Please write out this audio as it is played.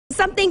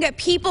something that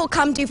people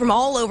come to from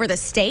all over the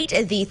state,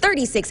 the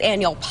 36th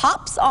annual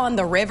Pops on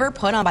the River,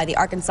 put on by the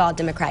Arkansas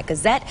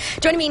Democrat-Gazette.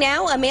 Joining me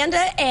now,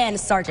 Amanda and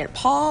Sergeant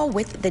Paul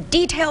with the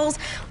details.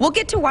 We'll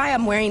get to why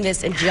I'm wearing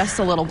this in just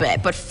a little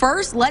bit, but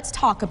first, let's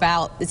talk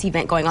about this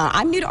event going on.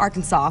 I'm new to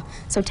Arkansas,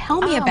 so tell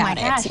me about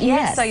it. Gosh,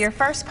 yes. So your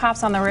first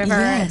Pops on the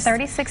River, yes.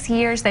 36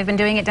 years. They've been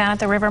doing it down at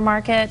the River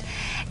Market.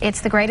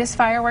 It's the greatest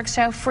fireworks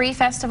show, free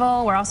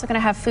festival. We're also going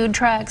to have food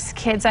trucks,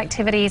 kids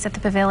activities at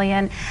the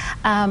pavilion,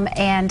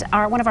 and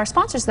one of our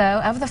sponsors, though,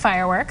 of the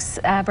fireworks,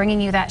 bringing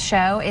you that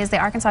show, is the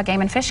Arkansas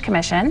Game and Fish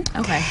Commission.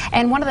 Okay.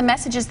 And one of the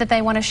messages that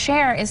they want to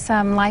share is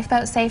some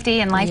lifeboat safety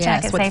and life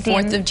jacket safety.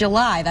 With 4th of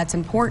July, that's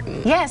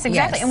important. Yes,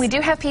 exactly. Yes. And we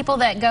do have people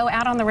that go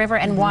out on the river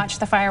and watch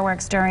the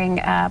fireworks during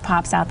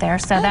Pops out there.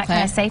 So that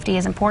kind of safety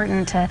is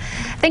important to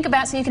think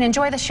about so you can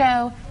enjoy the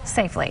show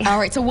safely. All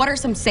right, so what are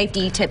some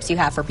safety tips you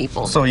have for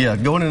people? So yeah,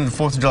 going into the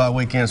 4th of July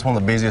weekend, it's one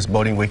of the busiest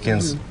boating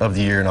weekends of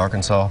the year in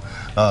Arkansas.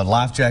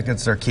 Life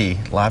jackets are key.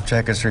 Life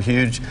jackets are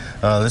huge.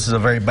 This is a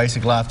very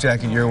basic life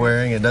jacket you're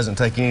wearing. It doesn't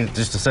take any,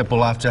 just a simple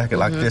life jacket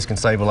like this can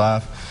save a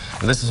life.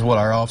 This is what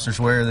our officers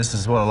wear. This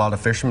is what a lot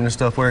of fishermen and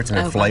stuff wear. It's an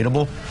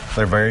inflatable.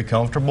 They're very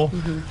comfortable.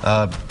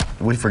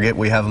 We forget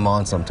we have them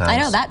on sometimes. I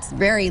know, that's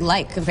very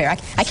light compared.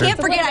 I can't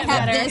forget I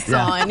have this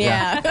on,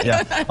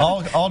 yeah.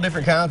 All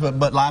different kinds,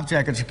 but life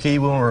jackets are key.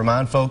 We want to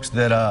remind folks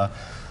that,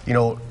 you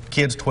know,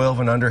 kids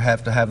 12 and under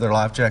have to have their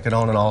life jacket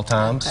on at all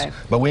times.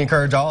 But we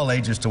encourage all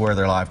ages to wear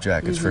their life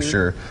jackets for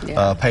sure.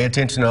 Pay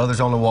attention to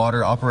others on the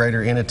water.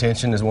 Operator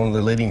inattention is one of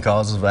the leading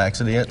causes of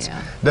accidents.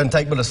 Doesn't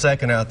take but a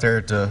second out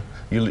there to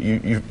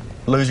you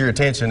lose your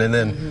attention, and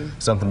then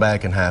something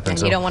bad can happen. And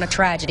so you don't want a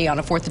tragedy on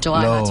the 4th of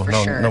July, that's for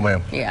sure. No,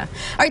 ma'am. Yeah.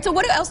 All right, so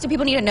what else do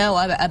people need to know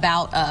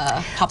about Pops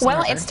on the River?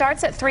 Well, it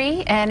starts at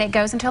 3, and it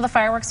goes until the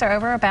fireworks are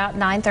over about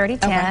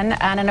 9:30, 10.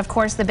 And then, of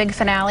course, the big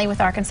finale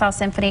with Arkansas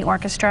Symphony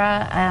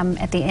Orchestra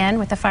at the end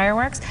with the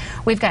fireworks.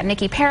 We've got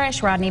Nikki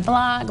Parrish, Rodney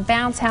Block,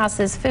 bounce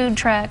houses, food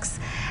trucks,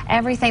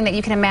 everything that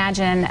you can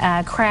imagine,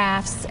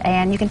 crafts,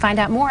 and you can find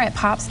out more at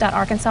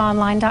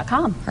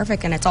pops.arkansasonline.com.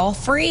 Perfect, and it's all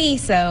free,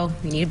 so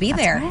you need to be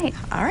there. Right.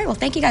 All right, well,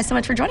 thank you guys so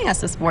much for joining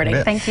us this morning.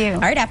 Thank you. All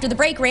right, after the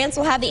break, Rance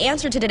will have the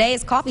answer to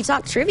today's Coffee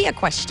Talk trivia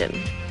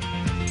question.